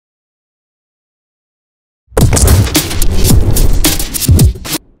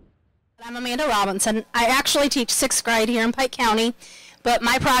I'm Amanda Robinson. I actually teach 6th grade here in Pike County, but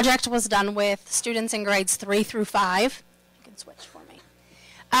my project was done with students in grades 3 through 5. You can switch for me.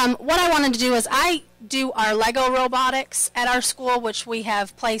 What I wanted to do is I do our Lego robotics at our school, which we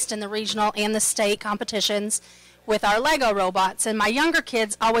have placed in the regional and the state competitions with our Lego robots. And my younger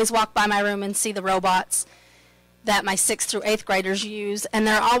kids always walk by my room and see the robots that my 6th through 8th graders use, and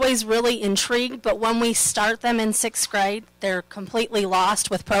they're always really intrigued, but when we start them in 6th grade, they're completely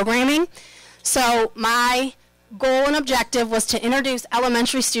lost with programming. So my goal and objective was to introduce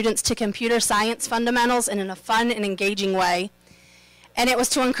elementary students to computer science fundamentals in a fun and engaging way. And it was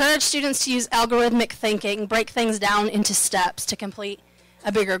to encourage students to use algorithmic thinking, break things down into steps to complete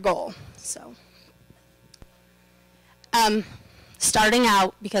a bigger goal. So, starting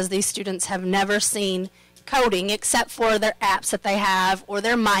out, because these students have never seen coding except for their apps that they have or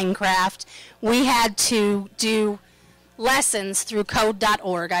their Minecraft, we had to do lessons through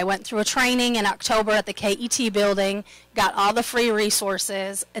code.org. I went through a training in October at the KET building, got all the free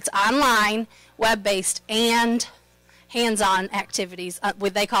resources. It's online, web-based, and hands-on activities.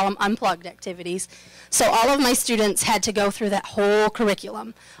 They call them unplugged activities. So all of my students had to go through that whole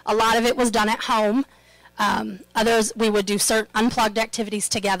curriculum. A lot of it was done at home. Others, we would do certain unplugged activities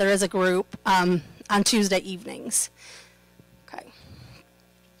together as a group on Tuesday evenings. Okay.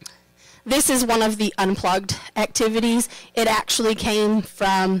 This is one of the unplugged activities. It actually came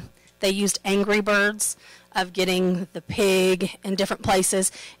from, they used Angry Birds of getting the pig in different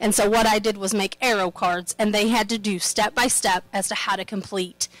places. And so what I did was make arrow cards, and they had to do step by step as to how to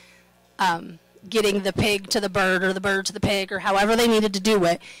complete getting the pig to the bird or the bird to the pig or however they needed to do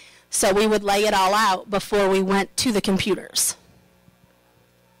it. So we would lay it all out before we went to the computers.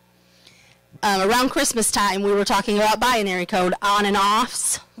 Around Christmas time, we were talking about binary code, on and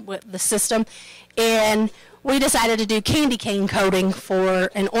offs with the system, and we decided to do candy cane coding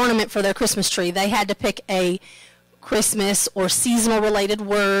for an ornament for their Christmas tree. They had to pick a Christmas or seasonal related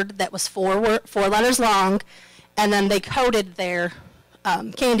word that was four letters long, and then they coded their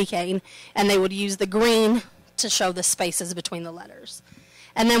candy cane, and they would use the green to show the spaces between the letters.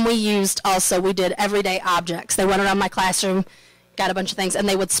 And then we did everyday objects. They went around my classroom, got a bunch of things, and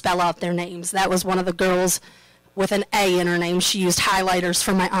they would spell out their names. That was one of the girls with an A in her name. She used highlighters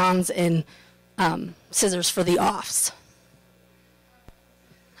for my ons and scissors for the offs.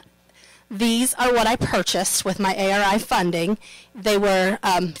 These are what I purchased with my ARI funding. They were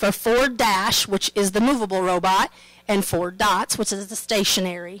for 4 Dash, which is the movable robot, and 4 Dots, which is the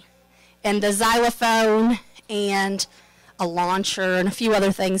stationary, and the xylophone, and a launcher, and a few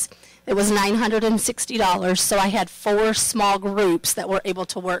other things. It was $960, so I had 4 small groups that were able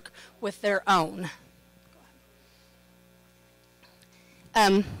to work with their own.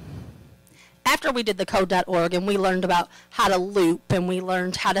 After we did the code.org and we learned about how to loop and we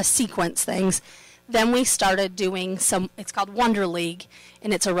learned how to sequence things, then we started doing it's called Wonder League,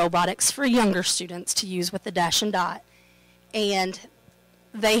 and it's a robotics for younger students to use with the Dash and Dot. And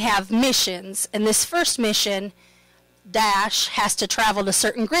they have missions, and this first mission, Dash has to travel to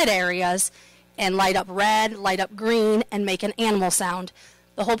certain grid areas and light up red, light up green, and make an animal sound.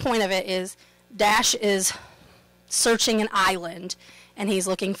 The whole point of it is Dash is searching an island, and he's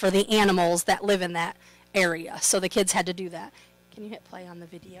looking for the animals that live in that area. So the kids had to do that. Can you hit play on the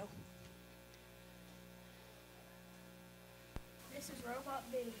video? This is Robot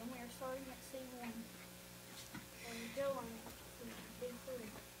B, and we are starting at C1. And we go on to B3.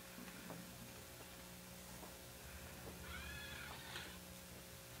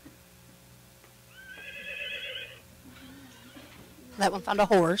 That one found a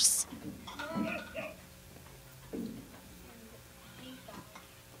horse.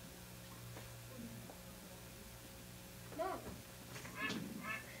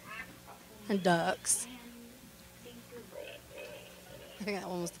 And ducks. I think that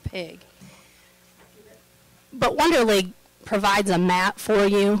one was the pig. But Wonder League provides a map for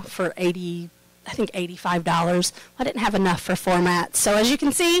you for $85. I didn't have enough for 4 mats. So as you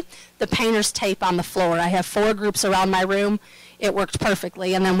can see, the painter's tape on the floor. I have 4 groups around my room. It worked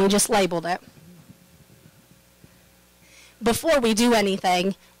perfectly, and then we just labeled it. Before we do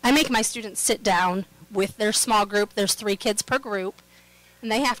anything, I make my students sit down with their small group. There's 3 kids per group,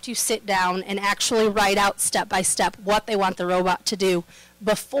 and they have to sit down and actually write out step by step what they want the robot to do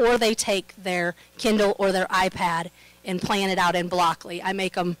before they take their Kindle or their iPad and plan it out in Blockly. I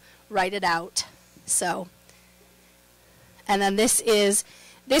make them write it out. So, and then this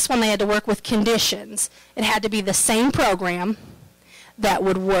one they had to work with conditions. It had to be the same program that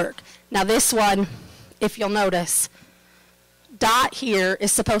would work. Now this one, if you'll notice, Dot here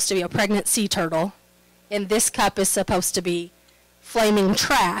is supposed to be a pregnant sea turtle, and this cup is supposed to be flaming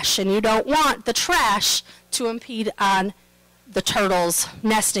trash, and you don't want the trash to impede on the turtle's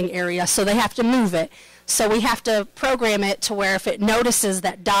nesting area, so they have to move it. So we have to program it to where if it notices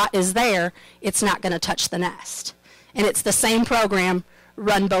that dot is there, it's not going to touch the nest. And it's the same program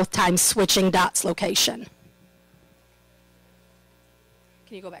run both times, switching dot's location.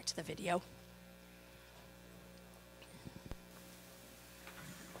 Can you go back to the video?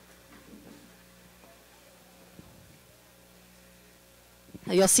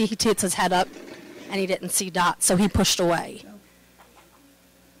 Now you'll see he tilts his head up, and he didn't see dot, so he pushed away.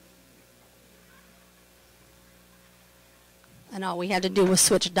 And all we had to do was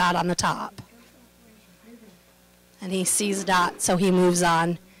switch dot on the top. And he sees dot, so he moves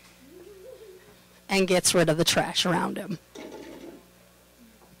on and gets rid of the trash around him.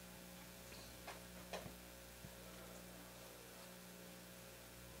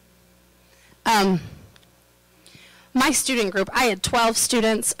 My student group, I had 12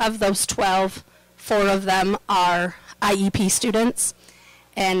 students. Of those 12, 4 of them are IEP students.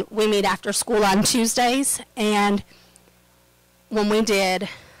 And we meet after school on Tuesdays. And when we did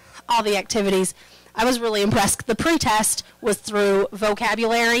all the activities, I was really impressed. The pretest was through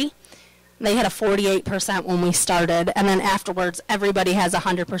vocabulary. They had a 48% when we started, and then afterwards everybody has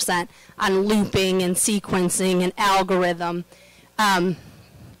 100% on looping and sequencing and algorithm.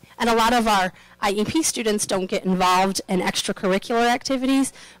 And a lot of our IEP students don't get involved in extracurricular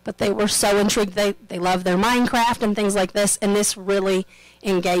activities, but they were so intrigued. They love their Minecraft and things like this, and this really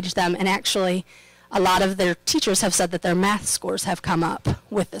engaged them. And actually, a lot of their teachers have said that their math scores have come up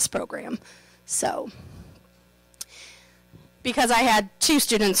with this program. So, because I had 2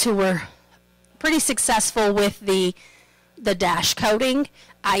 students who were pretty successful with the dash coding,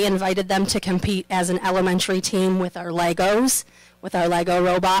 I invited them to compete as an elementary team with our Legos, with our Lego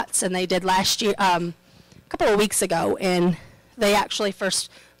robots, and they did last year, a couple of weeks ago, and they actually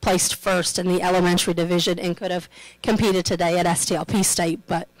placed first in the elementary division and could have competed today at STLP State,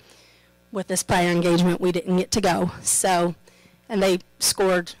 but with this prior engagement, we didn't get to go. So, and they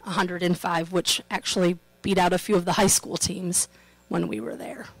scored 105, which actually beat out a few of the high school teams when we were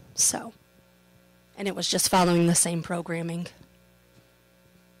there. So, and it was just following the same programming.